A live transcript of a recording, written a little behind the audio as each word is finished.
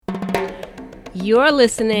You're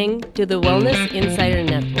listening to the Wellness Insider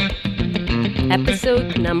Network,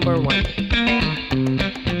 episode number 1.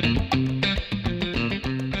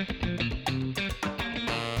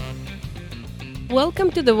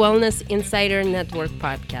 Welcome to the Wellness Insider Network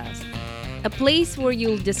podcast, a place where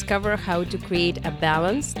you'll discover how to create a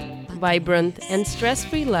balanced, vibrant, and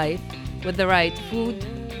stress-free life with the right food,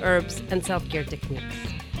 herbs, and self-care techniques.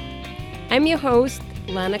 I'm your host,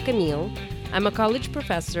 Lana Camille. I'm a college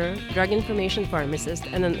professor, drug information pharmacist,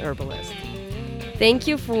 and an herbalist. Thank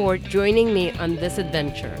you for joining me on this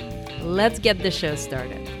adventure. Let's get the show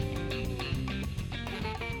started.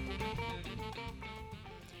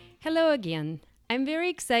 Hello again. I'm very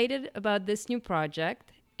excited about this new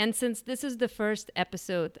project, and since this is the first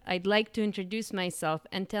episode, I'd like to introduce myself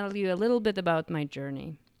and tell you a little bit about my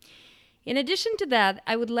journey. In addition to that,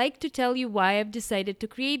 I would like to tell you why I've decided to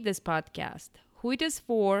create this podcast, who it is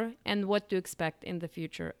for, and what to expect in the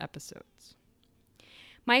future episodes.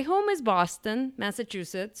 My home is Boston,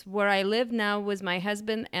 Massachusetts, where I live now with my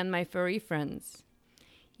husband and my furry friends.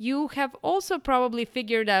 You have also probably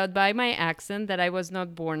figured out by my accent that I was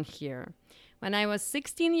not born here. When I was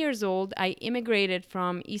 16 years old, I immigrated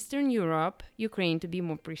from Eastern Europe, Ukraine to be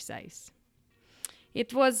more precise.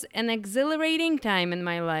 It was an exhilarating time in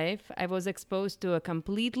my life. I was exposed to a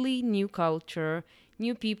completely new culture,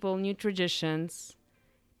 new people, new traditions.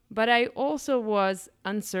 But I also was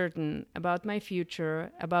uncertain about my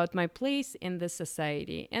future, about my place in this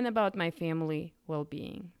society, and about my family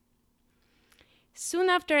well-being. Soon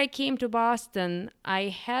after I came to Boston, I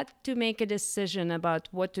had to make a decision about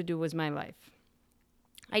what to do with my life.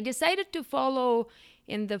 I decided to follow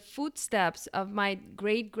in the footsteps of my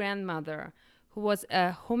great-grandmother, who was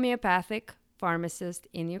a homeopathic pharmacist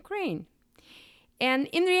in Ukraine. And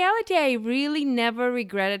in reality, I really never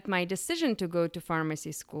regretted my decision to go to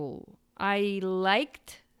pharmacy school. I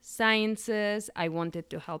liked sciences, I wanted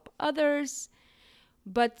to help others,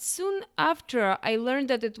 but soon after, I learned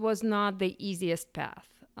that it was not the easiest path.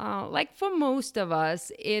 Like for most of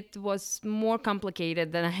us, it was more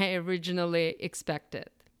complicated than I originally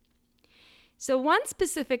expected. So one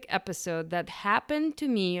specific episode that happened to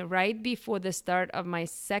me right before the start of my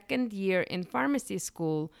second year in pharmacy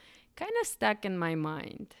school kind of stuck in my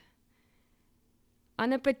mind.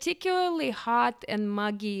 On a particularly hot and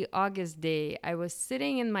muggy August day, I was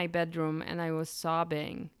sitting in my bedroom and I was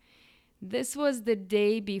sobbing. This was the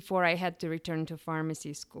day before I had to return to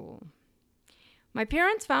pharmacy school. My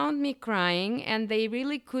parents found me crying and they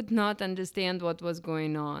really could not understand what was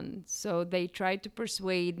going on. So they tried to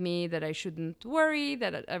persuade me that I shouldn't worry,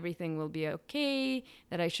 that everything will be okay,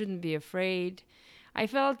 that I shouldn't be afraid. I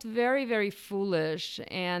felt very, very foolish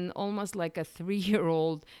and almost like a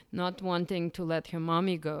 3-year-old not wanting to let her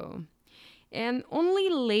mommy go. And only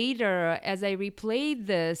later, as I replayed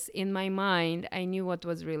this in my mind, I knew what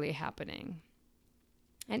was really happening.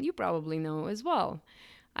 And you probably know as well.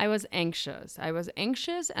 I was anxious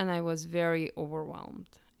and I was very overwhelmed.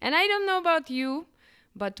 And I don't know about you,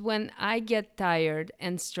 but when I get tired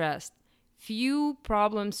and stressed, few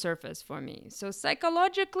problems surface for me. So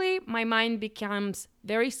psychologically, my mind becomes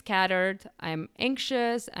very scattered. I'm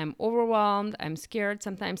anxious, I'm overwhelmed, I'm scared.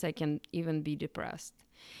 Sometimes I can even be depressed.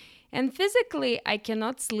 And physically, I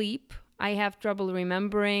cannot sleep. I have trouble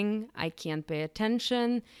remembering. I can't pay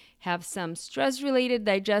attention, have some stress-related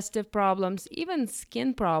digestive problems, even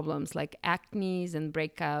skin problems like acne and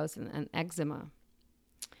breakouts and eczema.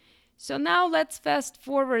 So now let's fast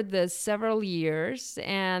forward this several years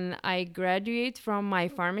and I graduate from my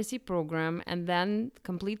pharmacy program and then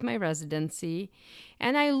complete my residency.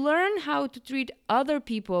 And I learn how to treat other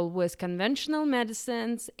people with conventional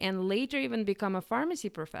medicines and later even become a pharmacy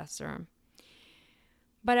professor.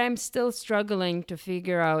 But I'm still struggling to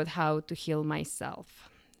figure out how to heal myself.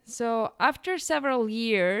 So after several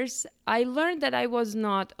years, I learned that I was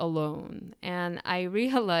not alone. And I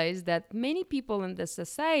realized that many people in the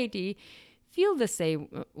society feel the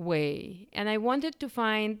same way. And I wanted to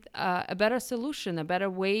find a better solution, a better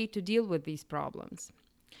way to deal with these problems.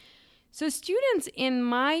 So students in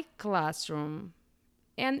my classroom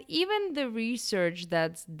and even the research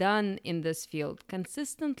that's done in this field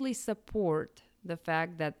consistently support the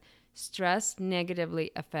fact that stress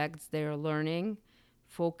negatively affects their learning,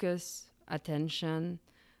 focus, attention,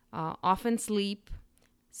 often sleep,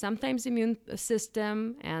 sometimes immune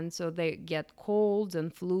system, and so they get colds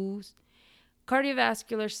and flus,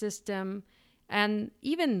 cardiovascular system, and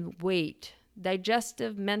even weight,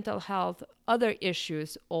 digestive, mental health, other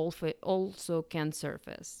issues also can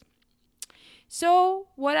surface. So,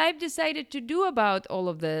 what I've decided to do about all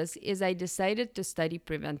of this is I decided to study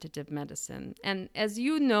preventative medicine. And as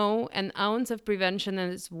you know, an ounce of prevention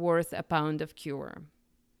is worth a pound of cure.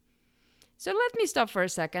 So, let me stop for a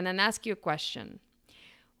second and ask you a question.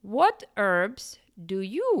 What herbs do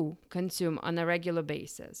you consume on a regular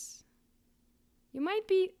basis? You might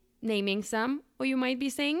be naming some, or you might be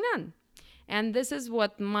saying none. And this is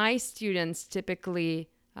what my students typically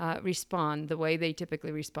respond, the way they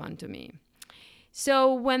typically respond to me.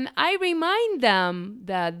 So when I remind them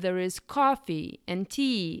that there is coffee and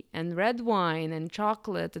tea and red wine and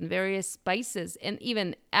chocolate and various spices and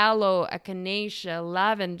even aloe, echinacea,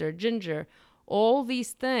 lavender, ginger, all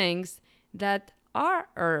these things that are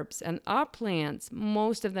herbs and are plants,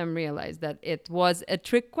 most of them realize that it was a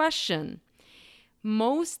trick question.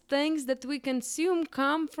 Most things that we consume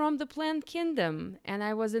come from the plant kingdom, and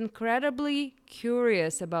I was incredibly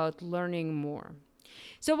curious about learning more.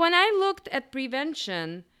 So when I looked at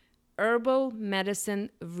prevention, herbal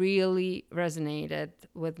medicine really resonated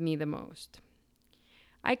with me the most.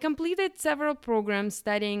 I completed several programs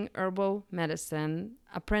studying herbal medicine,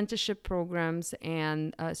 apprenticeship programs,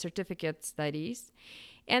 and certificate studies.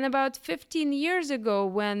 And about 15 years ago,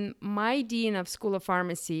 when my dean of School of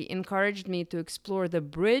Pharmacy encouraged me to explore the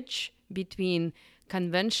bridge between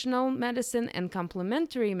conventional medicine and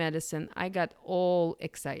complementary medicine, I got all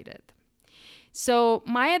excited. So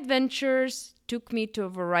my adventures took me to a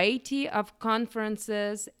variety of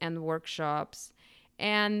conferences and workshops,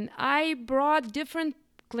 and I brought different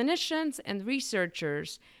clinicians and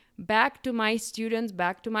researchers back to my students,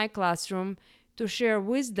 back to my classroom, to share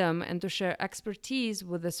wisdom and to share expertise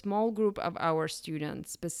with a small group of our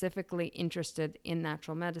students specifically interested in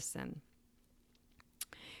natural medicine.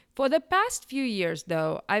 For the past few years,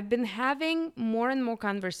 though, I've been having more and more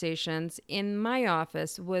conversations in my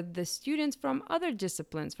office with the students from other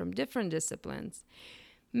disciplines, from different disciplines.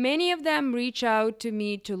 Many of them reach out to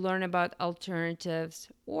me to learn about alternatives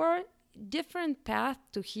or different paths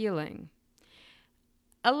to healing.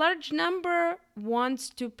 A large number wants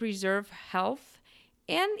to preserve health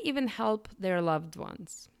and even help their loved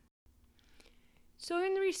ones. So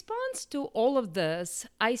in response to all of this,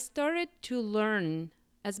 I started to learn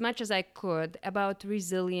as much as I could about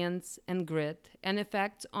resilience and grit and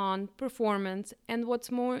effects on performance and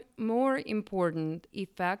what's more important,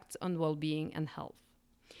 effects on well-being and health.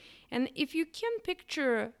 And if you can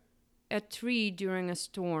picture a tree during a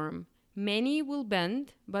storm, many will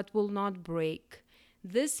bend but will not break.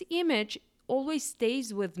 This image always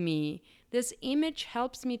stays with me. This image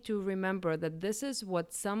helps me to remember that this is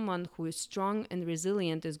what someone who is strong and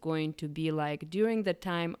resilient is going to be like during the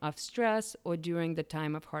time of stress or during the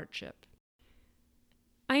time of hardship.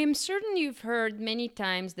 I am certain you've heard many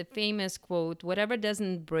times the famous quote, "Whatever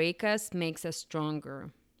doesn't break us makes us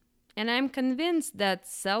stronger." And I'm convinced that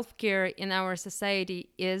self-care in our society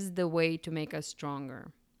is the way to make us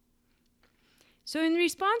stronger. So in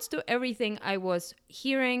response to everything I was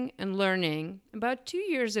hearing and learning, about 2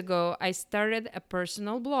 years ago, I started a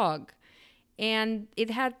personal blog. And it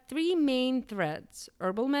had 3 main threads: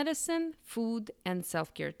 herbal medicine, food, and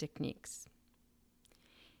self-care techniques.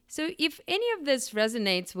 So if any of this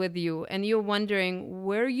resonates with you and you're wondering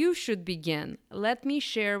where you should begin, let me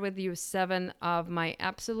share with you 7 of my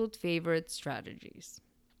absolute favorite strategies.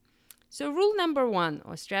 So rule number 1,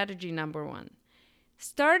 or strategy number 1.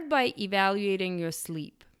 Start by evaluating your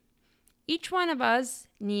sleep. Each one of us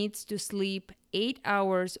needs to sleep 8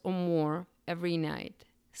 hours or more every night.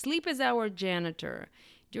 Sleep is our janitor.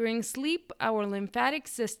 During sleep, our lymphatic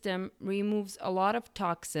system removes a lot of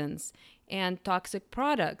toxins and toxic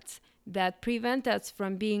products that prevent us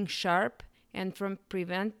from being sharp and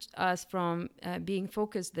prevent us from being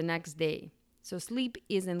focused the next day. So sleep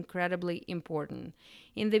is incredibly important.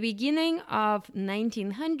 In the beginning of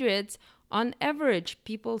 1900s, on average,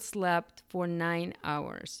 people slept for 9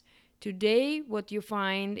 hours. Today, what you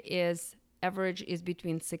find is average is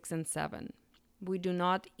between 6 and 7. We do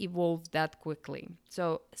not evolve that quickly.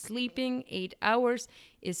 So sleeping 8 hours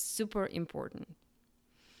is super important.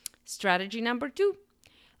 Strategy number 2,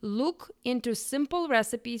 look into simple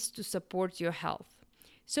recipes to support your health.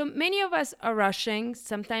 So many of us are rushing.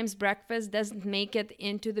 Sometimes breakfast doesn't make it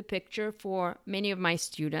into the picture for many of my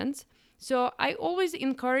students. So I always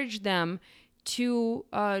encourage them to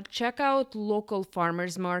check out local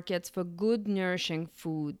farmers markets for good, nourishing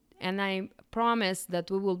food. And I promise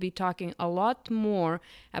that we will be talking a lot more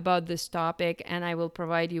about this topic, and I will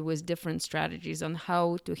provide you with different strategies on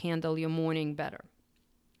how to handle your morning better.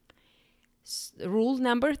 Rule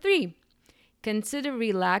number 3, consider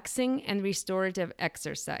relaxing and restorative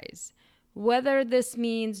exercise. Whether this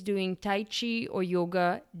means doing Tai Chi or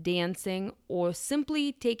yoga, dancing, or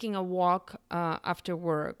simply taking a walk after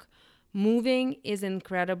work, moving is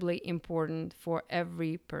incredibly important for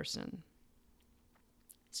every person.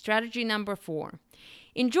 Strategy number 4.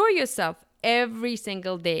 Enjoy yourself every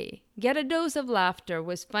single day. Get a dose of laughter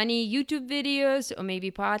with funny YouTube videos or maybe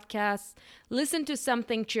podcasts. Listen to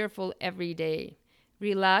something cheerful every day.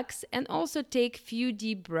 Relax and also take few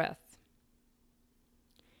deep breaths.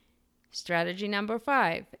 Strategy number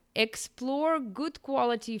 5. Explore good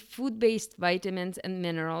quality food-based vitamins and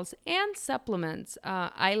minerals and supplements.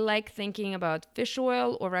 I like thinking about fish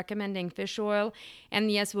oil or recommending fish oil.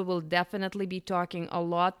 And yes, we will definitely be talking a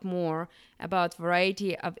lot more about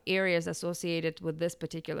variety of areas associated with this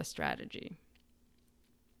particular strategy.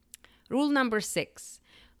 Rule number 6.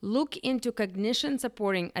 Look into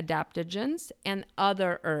cognition-supporting adaptogens and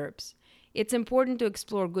other herbs. It's important to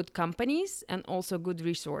explore good companies and also good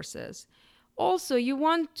resources. Also, you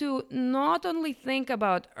want to not only think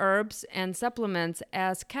about herbs and supplements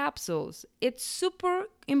as capsules. It's super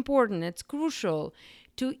important, it's crucial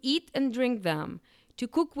to eat and drink them, to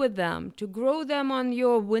cook with them, to grow them on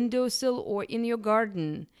your windowsill or in your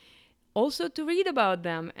garden. Also to read about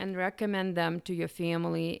them and recommend them to your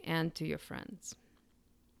family and to your friends.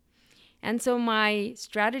 And so my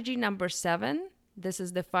strategy number 7, this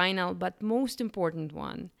is the final but most important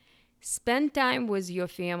one. Spend time with your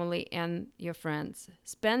family and your friends.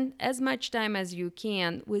 Spend as much time as you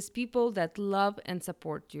can with people that love and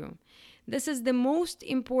support you. This is the most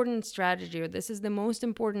important strategy, or this is the most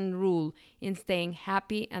important rule in staying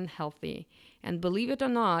happy and healthy. And believe it or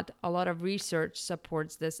not, a lot of research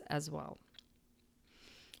supports this as well.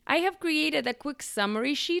 I have created a quick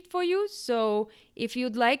summary sheet for you, so if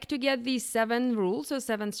you'd like to get these 7 rules or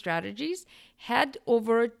 7 strategies, head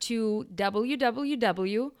over to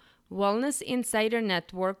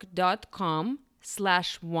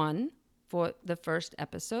www.wellnessinsidernetwork.com/1 for the first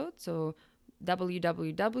episode. So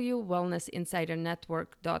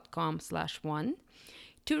www.wellnessinsidernetwork.com/1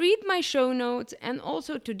 to read my show notes and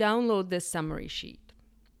also to download this summary sheet.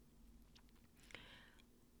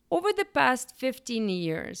 Over the past 15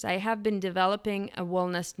 years, I have been developing a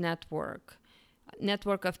wellness network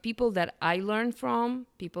of people that I learn from,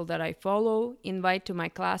 people that I follow, invite to my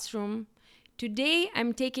classroom. Today,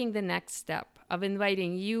 I'm taking the next step of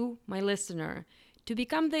inviting you, my listener, to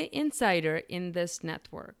become the insider in this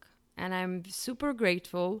network. And I'm super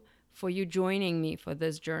grateful for you joining me for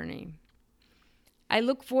this journey. I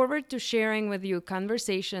look forward to sharing with you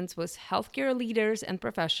conversations with healthcare leaders and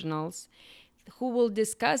professionals who will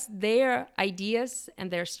discuss their ideas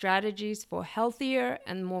and their strategies for healthier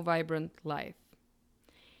and more vibrant life.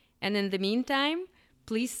 And in the meantime,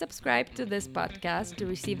 please subscribe to this podcast to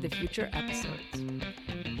receive the future episodes.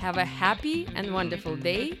 Have a happy and wonderful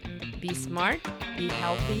day. Be smart, be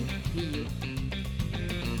healthy, be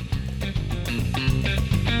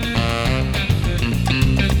you.